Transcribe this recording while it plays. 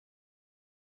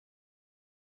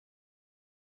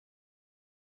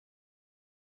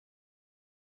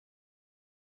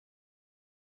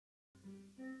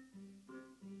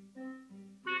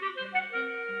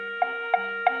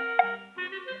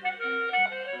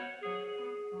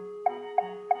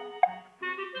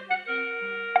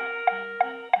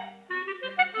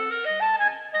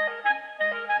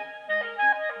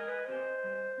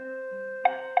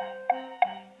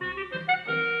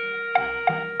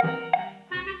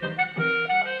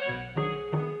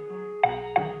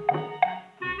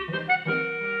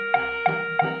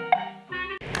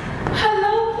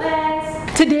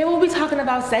Today we'll be talking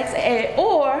about sex ed,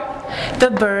 or the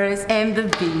birds and the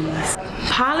bees.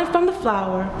 Pollen from the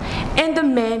flower and the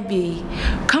man bee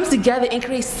comes together and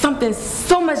creates something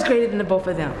so much greater than the both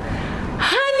of them.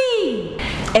 Honey!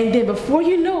 And then before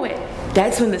you know it,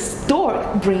 that's when the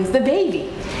stork brings the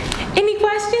baby. Any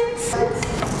questions?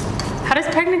 How does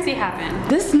pregnancy happen?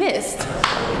 Dismissed.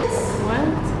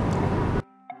 What?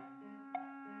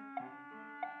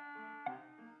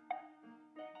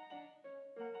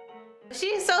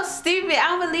 She's so stupid. I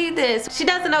don't believe this. She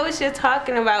doesn't know what she's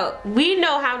talking about. We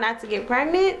know how not to get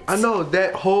pregnant. I know,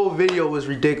 that whole video was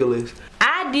ridiculous.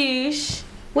 I douche.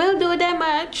 We don't do it that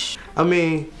much. I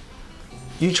mean,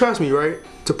 you trust me, right?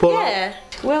 To pull out? Yeah,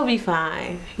 we'll be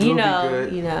fine. We'll be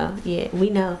good. Yeah, we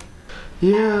know.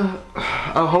 Yeah,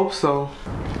 I hope so.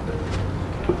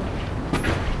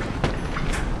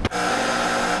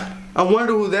 I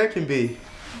wonder who that can be.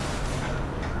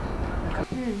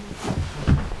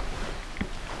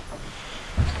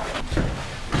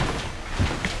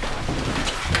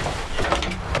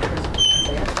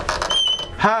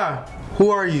 Hi, who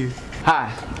are you?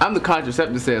 Hi, I'm the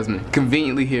contraceptive salesman,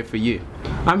 conveniently here for you.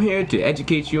 I'm here to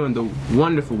educate you on the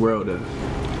wonderful world of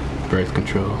birth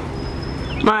control.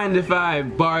 Mind if I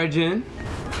barge in?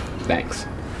 Thanks.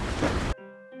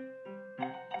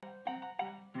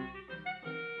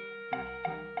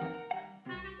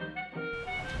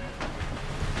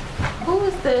 Who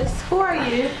is this? Who are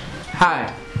you?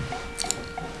 Hi.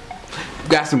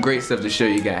 Got some great stuff to show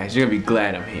you guys. You're gonna be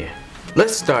glad I'm here.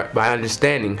 Let's start by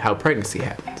understanding how pregnancy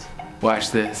happens.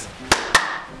 Watch this.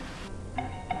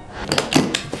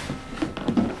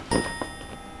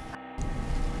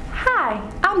 Hi,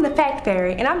 I'm the Fact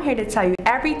Fairy, and I'm here to tell you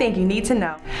everything you need to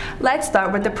know. Let's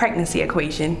start with the pregnancy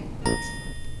equation.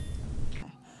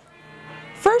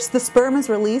 First, the sperm is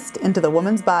released into the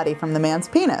woman's body from the man's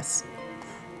penis,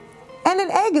 and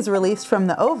an egg is released from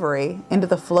the ovary into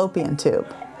the fallopian tube.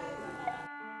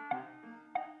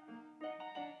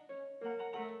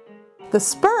 The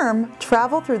sperm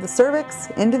travel through the cervix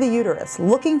into the uterus,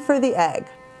 looking for the egg.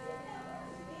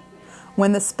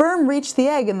 When the sperm reach the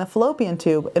egg in the fallopian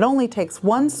tube, it only takes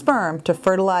one sperm to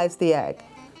fertilize the egg.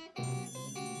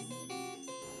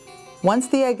 Once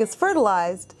the egg is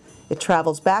fertilized, it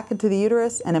travels back into the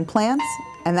uterus and implants,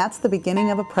 and that's the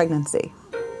beginning of a pregnancy.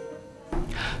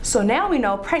 So now we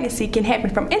know pregnancy can happen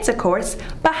from intercourse,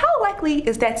 but how likely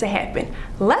is that to happen?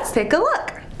 Let's take a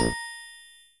look.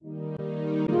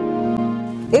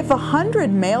 If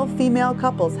 100 male-female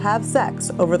couples have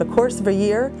sex over the course of a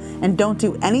year and don't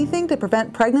do anything to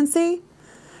prevent pregnancy,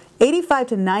 85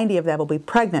 to 90 of them will be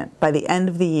pregnant by the end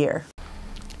of the year.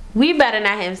 We better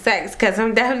not have sex, because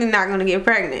I'm definitely not going to get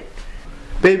pregnant.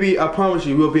 Baby, I promise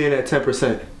you we'll be in at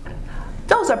 10%.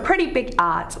 Those are pretty big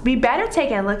odds. We better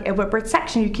take a look at what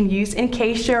protection you can use in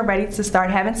case you're ready to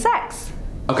start having sex.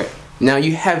 Okay, now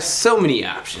you have so many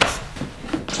options.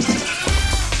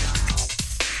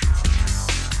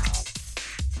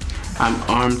 I'm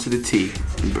armed to the T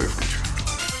in birth control.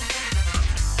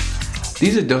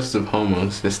 These are doses of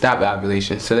hormones that stop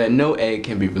ovulation so that no egg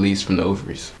can be released from the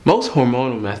ovaries. Most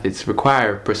hormonal methods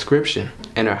require prescription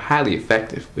and are highly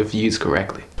effective if used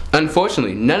correctly.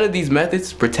 Unfortunately, none of these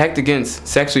methods protect against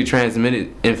sexually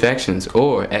transmitted infections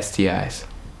or STIs.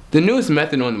 The newest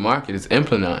method on the market is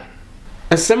Implanon.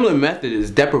 A similar method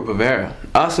is Depo-Provera,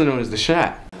 also known as the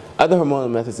shot. Other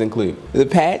hormonal methods include the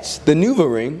patch, the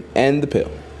NuvaRing, and the pill.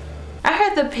 I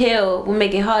heard the pill will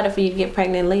make it harder for you to get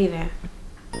pregnant later.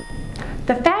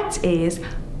 The fact is,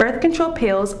 birth control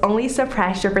pills only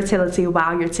suppress your fertility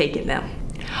while you're taking them.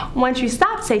 Once you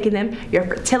stop taking them, your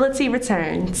fertility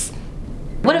returns.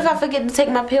 What if I forget to take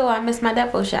my pill or I miss my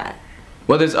Depo shot?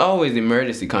 Well, there's always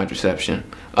emergency contraception,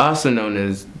 also known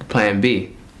as Plan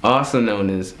B, also known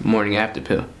as morning after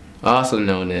pill, also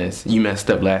known as you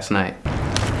messed up last night.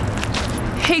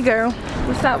 Hey girl.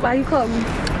 What's up? Why you calling me?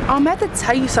 I'm about to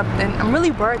tell you something. I'm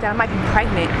really worried that I might be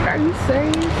pregnant. Are you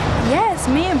serious? Yes,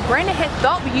 me and Brandon had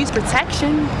thought we used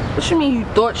protection. What you mean you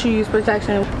thought you used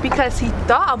protection? Because he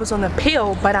thought I was on the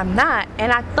pill, but I'm not.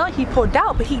 And I thought he pulled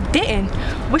out, but he didn't.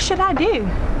 What should I do?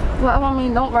 Well, I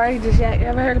mean, don't worry just yet. You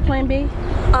ever heard of Plan B?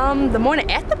 The morning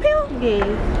after pill?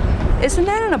 Yeah. Isn't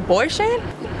that an abortion?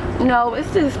 No,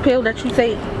 it's this pill that you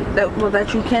take,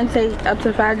 that you can take up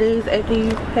to 5 days after you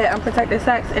had unprotected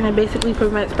sex, and it basically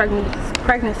prevents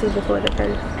pregnancy before it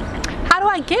occurs. How do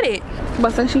I get it?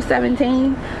 But since you're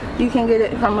 17, you can get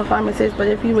it from a pharmacist, but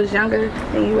if you was younger,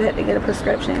 then you would have to get a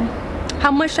prescription. How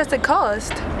much does it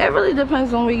cost? It really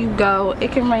depends on where you go.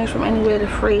 It can range from anywhere to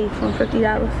free, from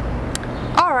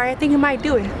 $50. Alright, I think I might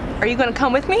do it. Are you gonna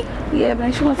come with me? Yeah,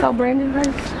 but you want to tell Brandon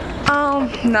first?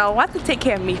 No, I have to take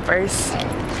care of me first.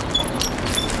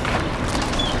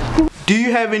 Do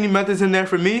you have any methods in there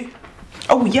for me?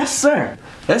 Oh, yes, sir.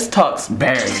 Let's talk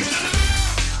barriers.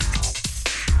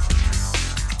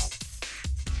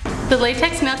 The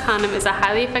latex male condom is a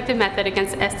highly effective method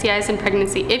against STIs and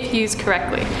pregnancy if used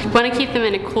correctly. You want to keep them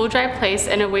in a cool, dry place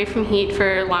and away from heat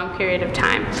for a long period of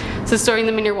time. So storing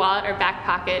them in your wallet or back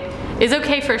pocket is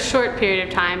okay for a short period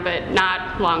of time, but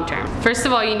not long term. First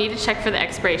of all, you need to check for the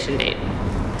expiration date.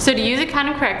 So to use a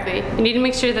condom correctly, you need to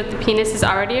make sure that the penis is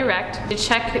already erect. You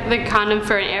check the condom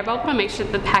for an air bubble to make sure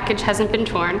that the package hasn't been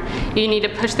torn. You need to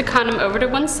push the condom over to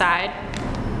one side,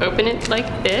 open it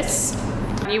like this.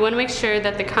 You want to make sure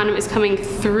that the condom is coming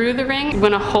through the ring. You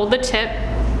want to hold the tip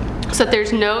so that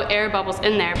there's no air bubbles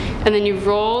in there. And then you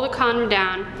roll the condom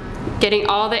down, getting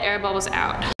all the air bubbles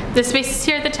out. The space is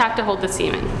here at the top to hold the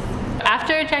semen.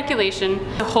 After ejaculation,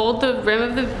 hold the rim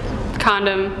of the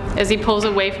condom as he pulls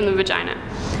away from the vagina.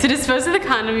 To dispose of the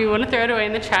condom, you want to throw it away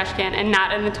in the trash can and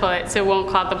not in the toilet so it won't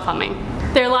clog the plumbing.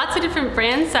 There are lots of different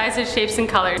brands, sizes, shapes, and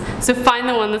colors, so find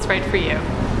the one that's right for you.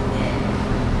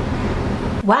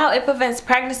 Wow, it prevents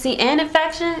pregnancy and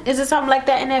infection? Is there something like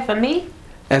that in there for me?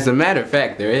 As a matter of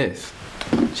fact, there is.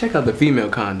 Check out the female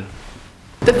condom.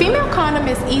 The female condom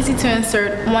is easy to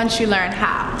insert once you learn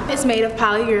how. It's made of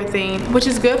polyurethane, which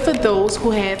is good for those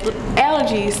who have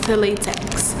allergies to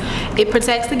latex. It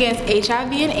protects against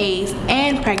HIV and AIDS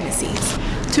and pregnancies.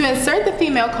 To insert the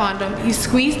female condom, you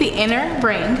squeeze the inner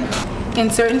ring,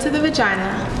 insert into the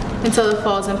vagina until it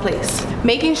falls in place,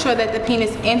 making sure that the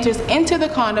penis enters into the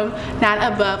condom, not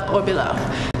above or below.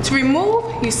 To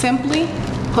remove, you simply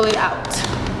pull it out.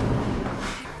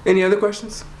 Any other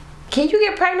questions? Can you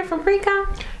get pregnant from pre-com?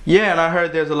 Yeah, and I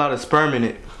heard there's a lot of sperm in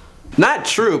it. Not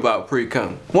true about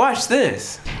pre-cum. Watch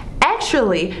this.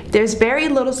 Actually, there's very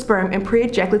little sperm in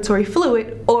pre-ejaculatory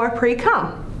fluid or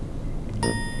pre-cum.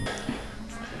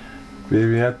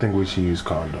 Baby, I think we should use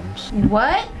condoms.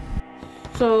 What?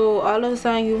 So all of a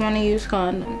sudden you want to use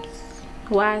condoms.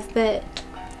 Why is that?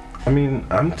 I mean,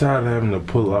 I'm tired of having to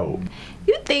pull out.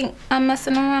 You think I'm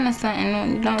messing around or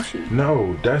something, don't you?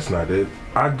 No, that's not it.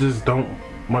 I just don't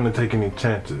want to take any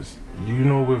chances. You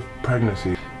know, with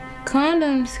pregnancy.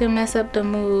 Condoms can mess up the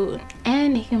mood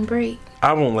and they can break.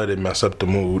 I won't let it mess up the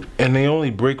mood, and they only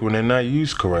break when they're not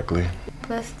used correctly.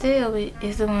 But still,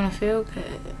 it's gonna feel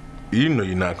good. You know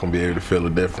you're not gonna be able to feel the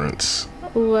difference.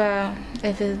 Well,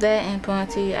 if it's that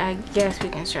important to you, I guess we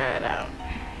can try it out.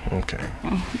 Okay,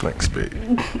 thanks, babe.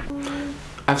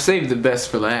 I've saved the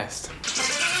best for last.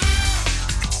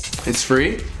 It's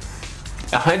free,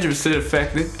 100%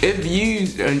 effective if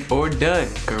used or done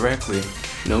correctly.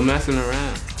 No messing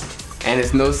around. And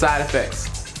it's no side effects.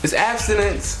 It's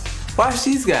abstinence. Watch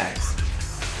these guys.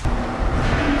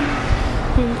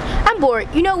 I'm bored.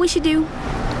 You know what we should do?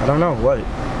 I don't know, what?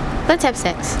 Let's have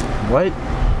sex. What?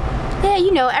 Yeah,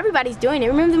 you know, everybody's doing it.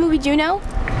 Remember the movie Juno?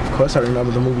 Of course I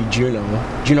remember the movie Juno.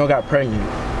 Juno got pregnant.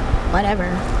 Whatever.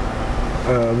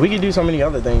 We could do so many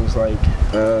other things, like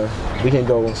we can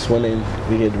go swimming,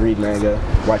 we could read manga,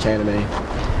 watch anime,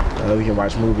 we can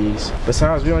watch movies.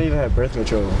 Besides, we don't even have birth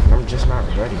control. I'm just not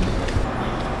ready.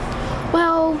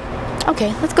 Well,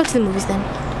 okay, let's go to the movies then.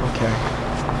 Okay.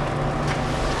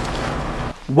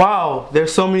 Wow,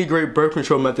 there's so many great birth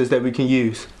control methods that we can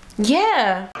use.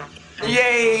 Yeah.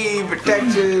 Yay,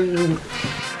 protection.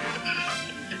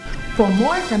 For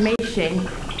more information,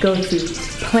 go to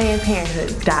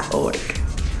PlannedParenthood.org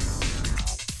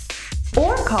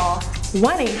or call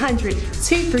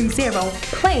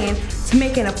 1-800-230-PLAN to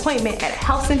make an appointment at a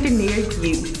health center near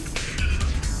you.